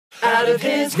Out of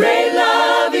His great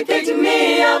love He picked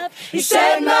me up. He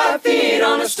set my feet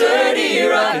on a sturdy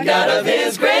rock. And out of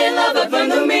His great love I've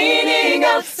learned the meaning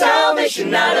of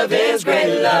salvation. Out of His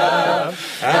great love.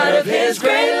 Out of His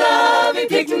great love He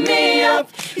picked me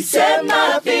up. He set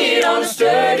my feet on a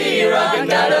sturdy rock.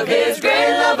 And out of His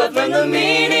great love I've learned the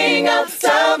meaning of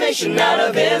salvation. Out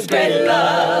of His great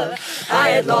love. I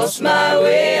had lost my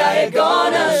way, I had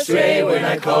gone astray when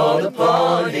I called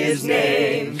upon His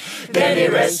name. Then He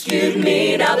rescued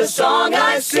me, now the song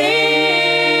I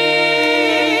sing.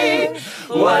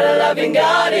 What a loving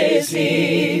God is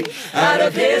He. Out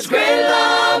of His great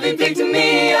love He picked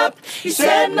me up. He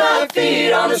set my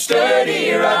feet on a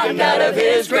sturdy rock. And out of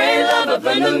His great love I've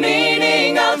learned the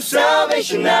meaning of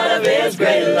salvation. Out of His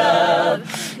great love.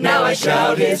 Now I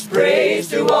shout His praise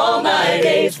through all my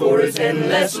days, for His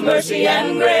endless mercy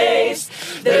and grace.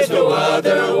 There's no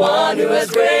other one who has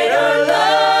greater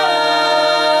love.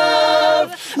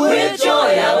 With joy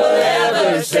I will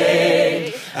ever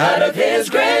say, out of His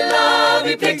great love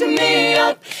He picked me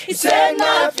up. He set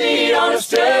my feet on a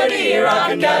sturdy rock.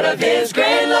 And out of His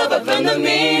great love I've learned the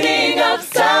meaning of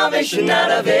salvation.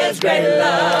 Out of His great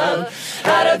love.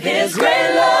 Out of His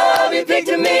great love He picked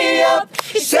me up.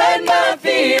 He set my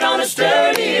feet on a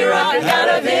sturdy rock. And out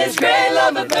of His great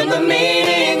love I've learned the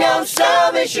meaning of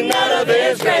salvation. Out of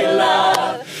His great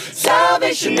love.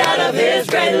 Salvation out of His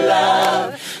great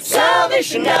love.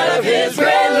 Salvation out of His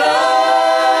great love.